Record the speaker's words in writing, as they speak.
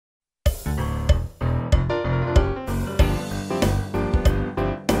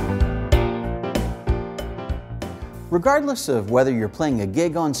Regardless of whether you're playing a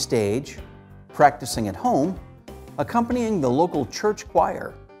gig on stage, practicing at home, accompanying the local church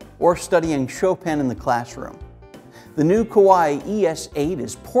choir, or studying Chopin in the classroom, the new Kawai ES8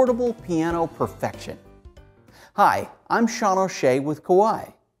 is portable piano perfection. Hi, I'm Sean O'Shea with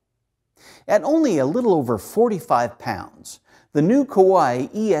Kawai. At only a little over 45 pounds, the new Kawai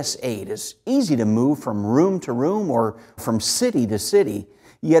ES8 is easy to move from room to room or from city to city,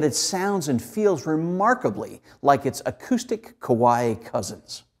 yet it sounds and feels remarkably like its acoustic Kawai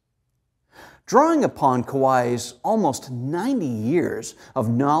cousins. Drawing upon Kawai's almost 90 years of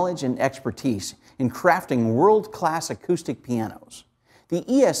knowledge and expertise in crafting world-class acoustic pianos, the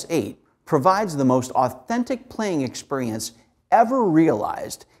ES8 provides the most authentic playing experience ever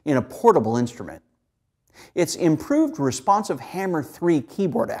realized in a portable instrument. Its improved responsive Hammer 3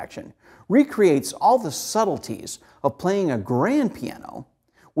 keyboard action recreates all the subtleties of playing a grand piano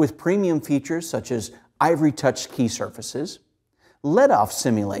with premium features such as Ivory touch key surfaces, let-off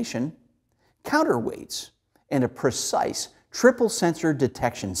simulation, counterweights, and a precise triple sensor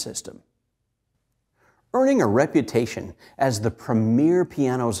detection system. Earning a reputation as the premier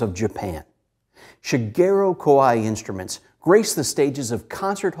pianos of Japan, Shigeru Kawai instruments grace the stages of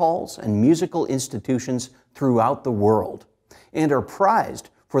concert halls and musical institutions throughout the world and are prized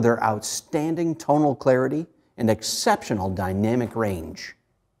for their outstanding tonal clarity and exceptional dynamic range.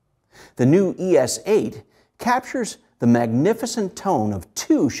 The new ES8 captures the magnificent tone of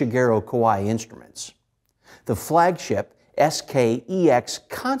two Shigeru Kawai instruments, the flagship SK-EX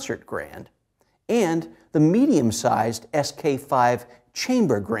Concert Grand and the medium-sized SK5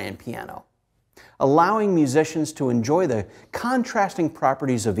 Chamber Grand Piano, allowing musicians to enjoy the contrasting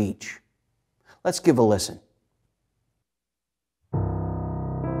properties of each. Let's give a listen.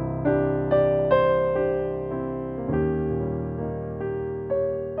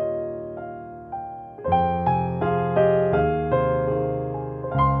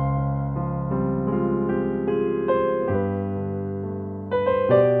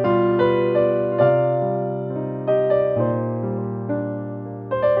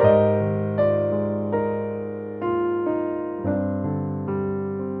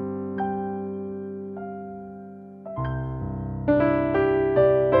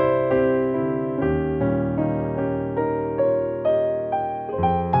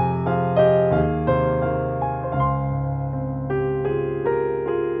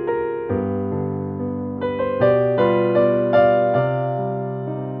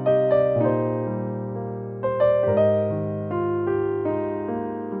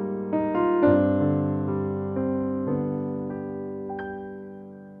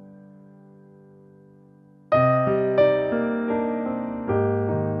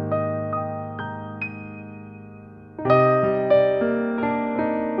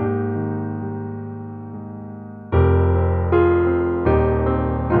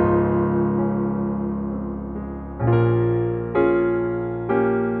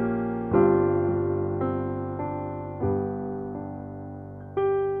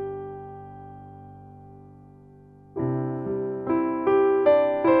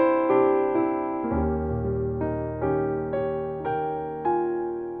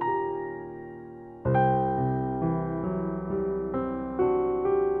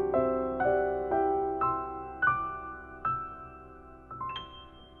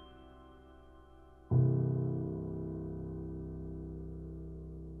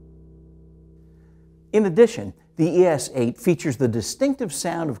 In addition, the ES8 features the distinctive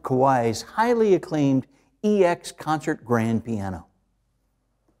sound of Kawai's highly acclaimed EX Concert Grand Piano.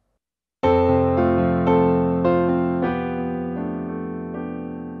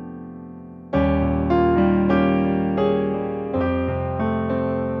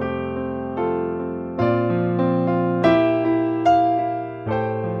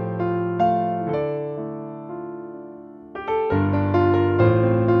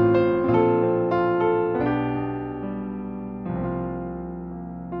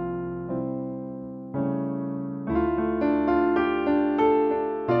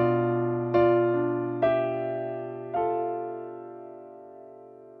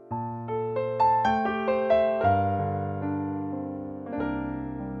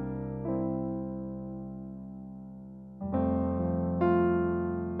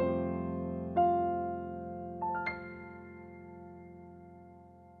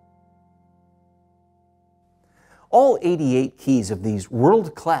 All 88 keys of these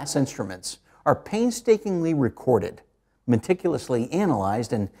world-class instruments are painstakingly recorded, meticulously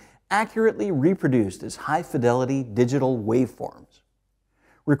analyzed, and accurately reproduced as high-fidelity digital waveforms.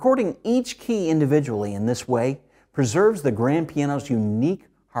 Recording each key individually in this way preserves the grand piano's unique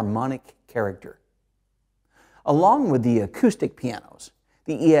harmonic character. Along with the acoustic pianos,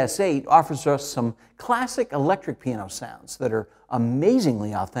 the ES8 offers us some classic electric piano sounds that are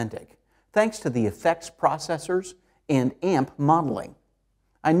amazingly authentic, thanks to the effects processors and amp modeling.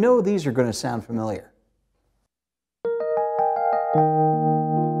 I know these are going to sound familiar.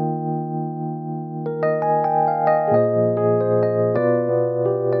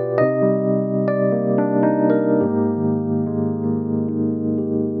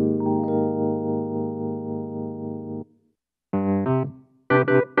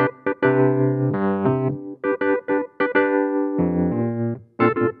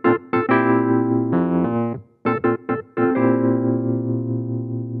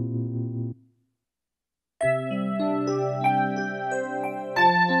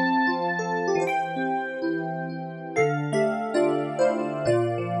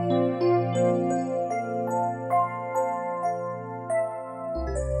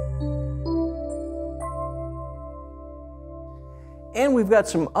 And we've got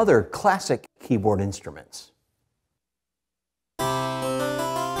some other classic keyboard instruments.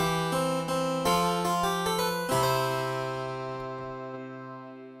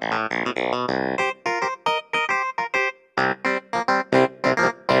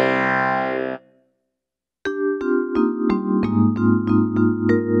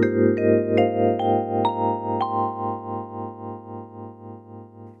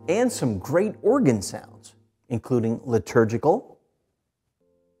 And some great organ sounds, including liturgical,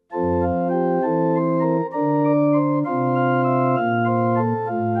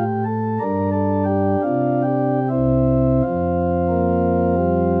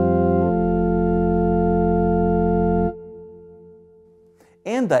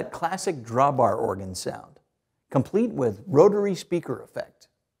 and that classic drawbar organ sound, complete with rotary speaker effect.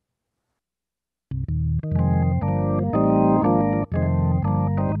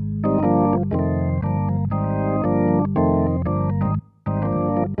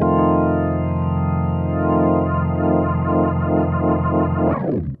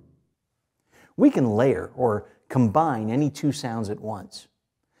 We can layer or combine any two sounds at once.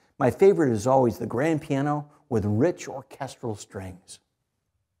 My favorite is always the grand piano with rich orchestral strings.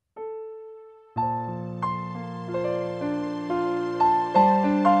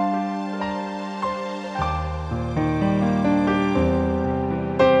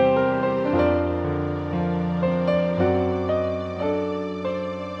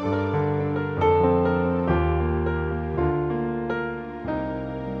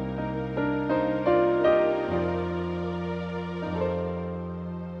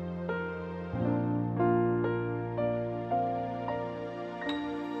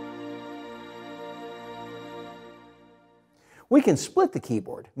 We can split the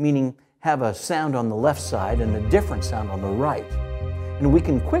keyboard, meaning have a sound on the left side and a different sound on the right. And we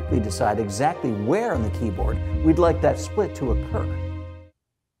can quickly decide exactly where on the keyboard we'd like that split to occur.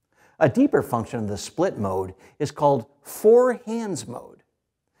 A deeper function of the split mode is called four hands mode.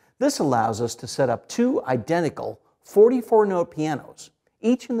 This allows us to set up two identical 44-note pianos,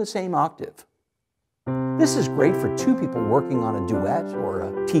 each in the same octave. This is great for two people working on a duet, or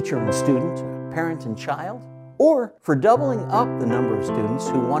a teacher and student, a parent and child, or for doubling up the number of students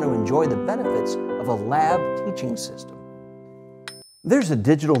who want to enjoy the benefits of a lab teaching system. There's a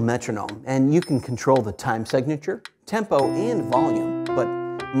digital metronome, and you can control the time signature, tempo, and volume, but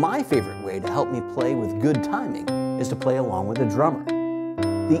my favorite way to help me play with good timing is to play along with a drummer.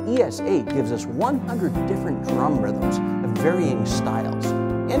 The ES8 gives us 100 different drum rhythms of varying styles,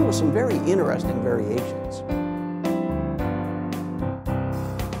 and with some very interesting variations.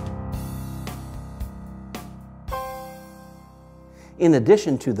 In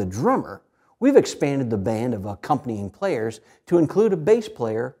addition to the drummer, we've expanded the band of accompanying players to include a bass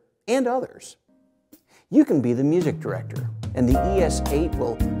player and others. You can be the music director, and the ES8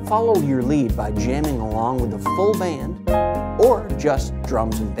 will follow your lead by jamming along with the full band, or just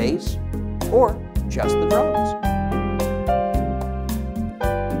drums and bass, or just the drums.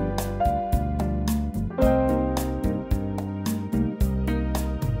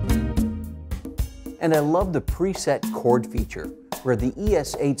 And I love the preset chord feature, where the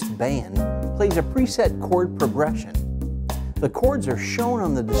ES8's band plays a preset chord progression. The chords are shown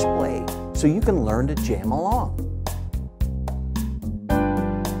on the display so you can learn to jam along.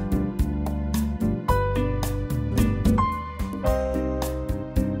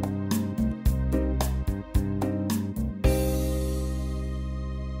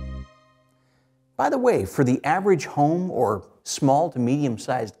 By the way, for the average home or small to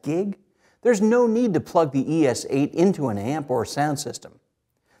medium-sized gig, there's no need to plug the ES8 into an amp or sound system.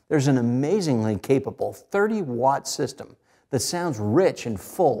 There's an amazingly capable 30-watt system that sounds rich and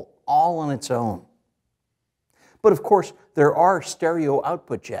full all on its own. But of course, there are stereo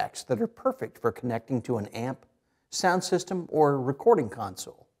output jacks that are perfect for connecting to an amp, sound system, or recording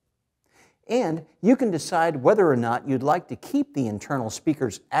console. And you can decide whether or not you'd like to keep the internal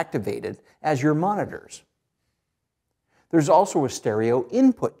speakers activated as your monitors. There's also a stereo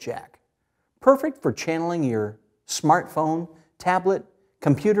input jack, perfect for channeling your smartphone, tablet,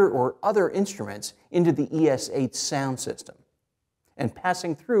 computer, or other instruments into the ES8 sound system and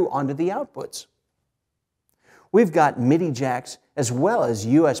passing through onto the outputs. We've got MIDI jacks as well as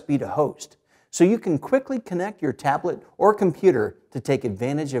USB to host, so you can quickly connect your tablet or computer to take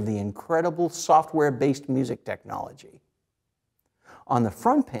advantage of the incredible software-based music technology. On the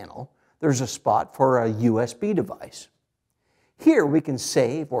front panel, there's a spot for a USB device. Here we can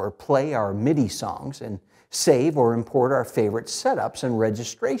save or play our MIDI songs and save or import our favorite setups and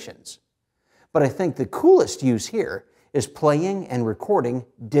registrations. But I think the coolest use here is playing and recording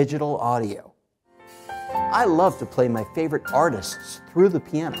digital audio. I love to play my favorite artists through the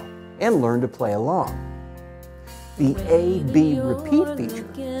piano and learn to play along. The A-B repeat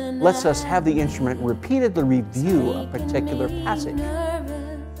feature lets us have the instrument repeatedly review a particular passage.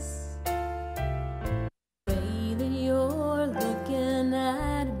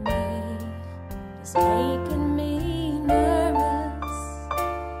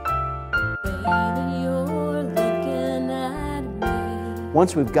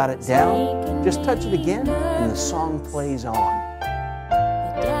 Once we've got it down, just touch it again and the song plays on.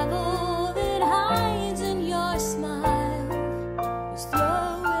 The devil that hides in your smile is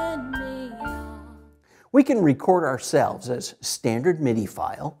throwing me off. We can record ourselves as standard MIDI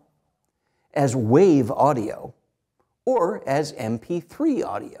file, as wave audio, or as MP3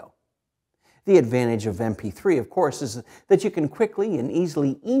 audio. The advantage of MP3, of course, is that you can quickly and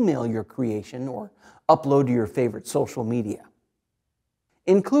easily email your creation or upload to your favorite social media.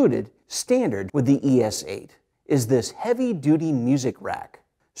 Included, standard with the ES8, is this heavy-duty music rack,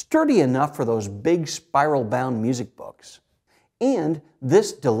 sturdy enough for those big spiral-bound music books, and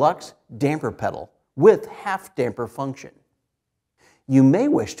this deluxe damper pedal with half damper function. You may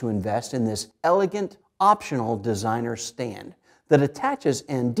wish to invest in this elegant, optional designer stand that attaches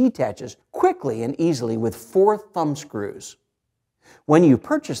and detaches quickly and easily with 4 thumb screws. When you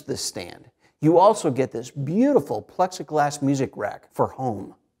purchase this stand, you also get this beautiful plexiglass music rack for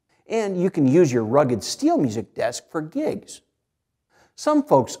home. And you can use your rugged steel music desk for gigs. Some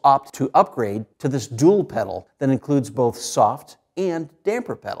folks opt to upgrade to this dual pedal that includes both soft and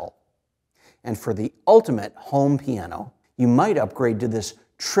damper pedal. And for the ultimate home piano, you might upgrade to this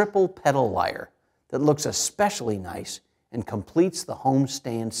triple pedal Lyre that looks especially nice and completes the home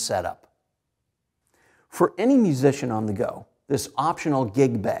stand setup. For any musician on the go, this optional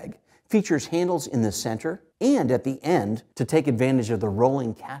gig bag features handles in the center and at the end to take advantage of the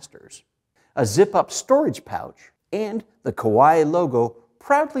rolling casters, a zip-up storage pouch, and the Kawai logo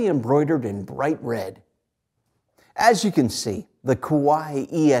proudly embroidered in bright red. As you can see, the Kawai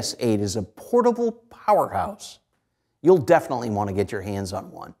ES8 is a portable powerhouse. You'll definitely want to get your hands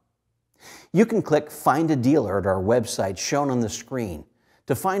on one. You can click Find a Dealer at our website shown on the screen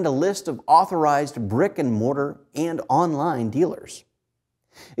to find a list of authorized brick-and-mortar and online dealers.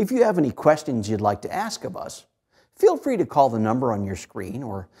 If you have any questions you'd like to ask of us, feel free to call the number on your screen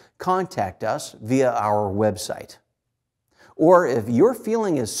or contact us via our website. Or if you're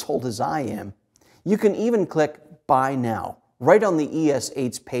feeling as sold as I am, you can even click Buy Now right on the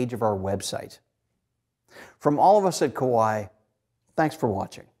ES8's page of our website. From all of us at Kawai, thanks for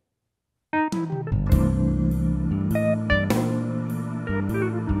watching.